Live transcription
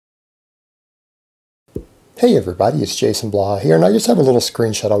Hey everybody, it's Jason Blaha here, and I just have a little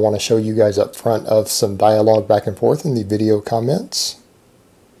screenshot I want to show you guys up front of some dialogue back and forth in the video comments.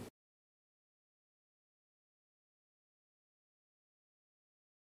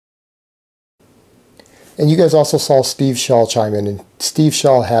 And you guys also saw Steve Shaw chime in, and Steve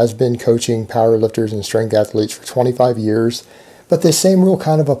Shaw has been coaching powerlifters and strength athletes for 25 years, but the same rule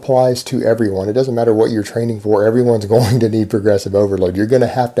kind of applies to everyone. It doesn't matter what you're training for, everyone's going to need progressive overload. You're going to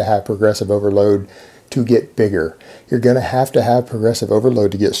have progressive overload to get bigger. You're going to have progressive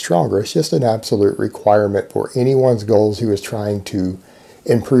overload to get stronger. It's just an absolute requirement for anyone's goals who is trying to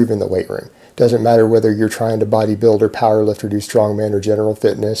improve in the weight room. Doesn't matter whether you're trying to bodybuild or powerlift or do strongman or general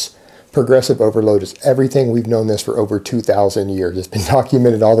fitness. Progressive overload is everything. We've known this for over 2,000 years. It's been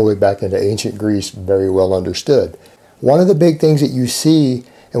documented all the way back into ancient Greece, very well understood. One of the big things that you see,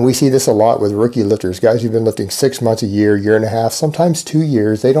 and we see this a lot with rookie lifters, guys who've been lifting 6 months, a year, year and a half, sometimes 2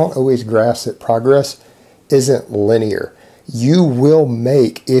 years, they don't always grasp that progress isn't linear. You will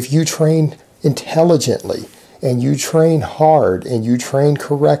make, if you train intelligently and you train hard and you train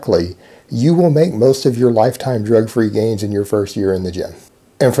correctly, you will make most of your lifetime drug-free gains in your first year in the gym.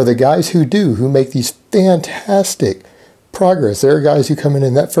 And for the guys who make these fantastic progress, there are guys who come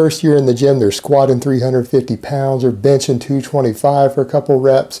in that first year in the gym, they're squatting 350 pounds or benching 225 for a couple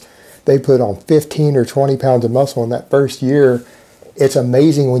reps. They put on 15 or 20 pounds of muscle in that first year. It's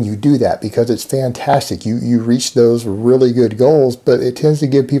amazing when you do that because it's fantastic. You reach those really good goals, but it tends to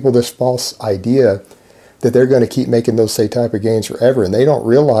give people this false idea that they're going to keep making those same type of gains forever. And they don't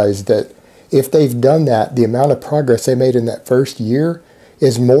realize that if they've done that, the amount of progress they made in that first year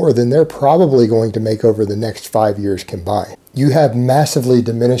is more than they're probably going to make over the next 5 years combined. You have massively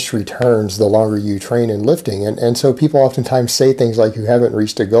diminished returns the longer you train in lifting. And so people oftentimes say things like you haven't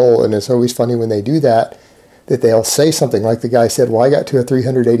reached a goal. And it's always funny when they do that they'll say something like the guy said, well, I got to a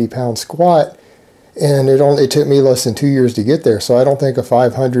 380 pound squat and it took me less than 2 years to get there. So I don't think a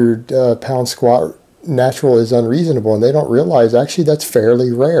 500 pound squat natural is unreasonable. And they don't realize actually that's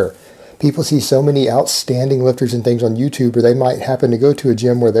fairly rare. People see so many outstanding lifters and things on YouTube, or they might happen to go to a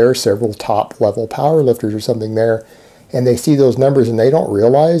gym where there are several top level power lifters or something there, and they see those numbers and they don't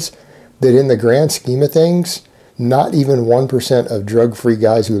realize that in the grand scheme of things, not even 1% of drug-free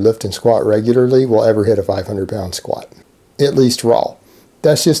guys who lift and squat regularly will ever hit a 500 pound squat, at least raw.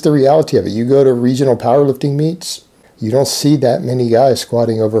 That's just the reality of it. You go to regional powerlifting meets, you don't see that many guys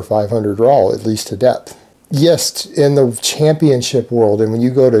squatting over 500 raw, at least to depth. Yes, in the championship world, and when you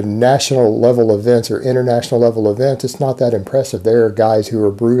go to national level events or international level events, it's not that impressive. There are guys who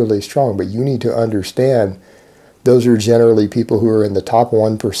are brutally strong, but you need to understand those are generally people who are in the top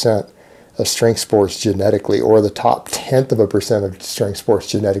 1% of strength sports genetically, or the top 10th of a percent of strength sports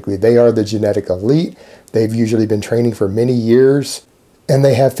genetically. They are the genetic elite. They've usually been training for many years, and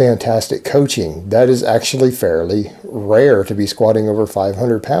they have fantastic coaching. That is actually fairly rare to be squatting over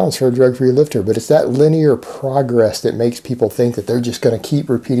 500 pounds for a drug-free lifter, but it's that linear progress that makes people think that they're just going to keep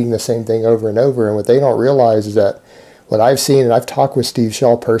repeating the same thing over and over. And what they don't realize is that what I've seen, and I've talked with Steve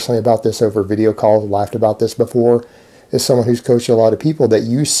Shaw personally about this over video calls, laughed about this before, as someone who's coached a lot of people, that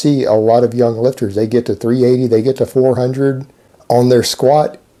you see a lot of young lifters, they get to 380, they get to 400 on their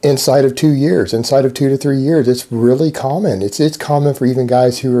squat inside of 2 years, inside of 2 to 3 years. It's really common. It's common for even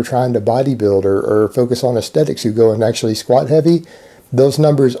guys who are trying to bodybuild or focus on aesthetics who go and actually squat heavy. Those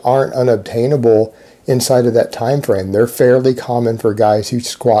numbers aren't unobtainable inside of that time frame. They're fairly common for guys who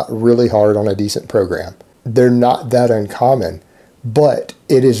squat really hard on a decent program. They're not that uncommon. But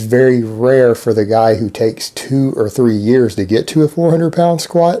it is very rare for the guy who takes 2 or 3 years to get to a 400 pound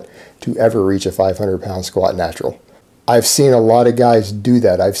squat to ever reach a 500 pound squat natural. I've seen a lot of guys do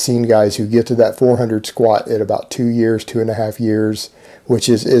that. I've seen guys who get to that 400 squat at about 2 years, 2.5 years, which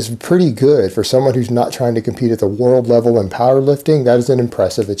is pretty good for someone who's not trying to compete at the world level in powerlifting. That is an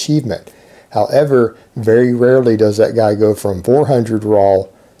impressive achievement. However, very rarely does that guy go from 400 raw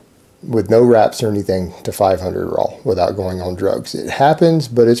with no reps or anything to 500 raw without going on drugs. It happens,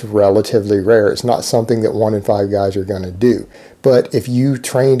 but it's relatively rare. It's not something that 1 in 5 guys are going to do. But if you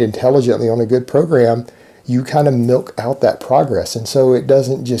trained intelligently on a good program, you kind of milk out that progress. And so it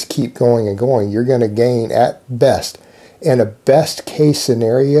doesn't just keep going and going. You're going to gain at best. In a best case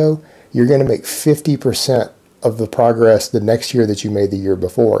scenario, you're going to make 50% of the progress the next year that you made the year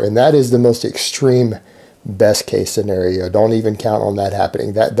before. And that is the most extreme best case scenario. Don't even count on that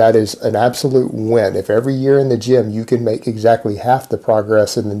happening. That is an absolute win. If every year in the gym you can make exactly half the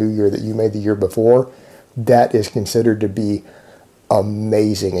progress in the new year that you made the year before, that is considered to be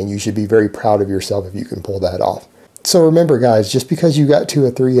amazing, and you should be very proud of yourself if you can pull that off. So remember, guys, just because you got to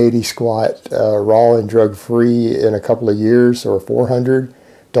a 380 squat raw and drug free in a couple of years, or 400,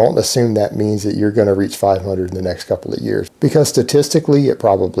 don't assume that means that you're going to reach 500 in the next couple of years, because statistically it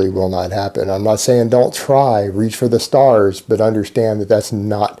probably will not happen. I'm not saying don't try, reach for the stars, but understand that that's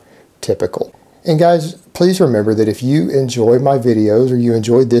not typical. And guys, please remember that if you enjoy my videos, or you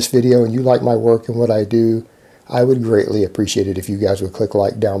enjoyed this video and you like my work and what I do, I would greatly appreciate it if you guys would click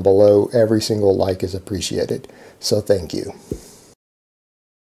like down below. Every single like is appreciated. So thank you.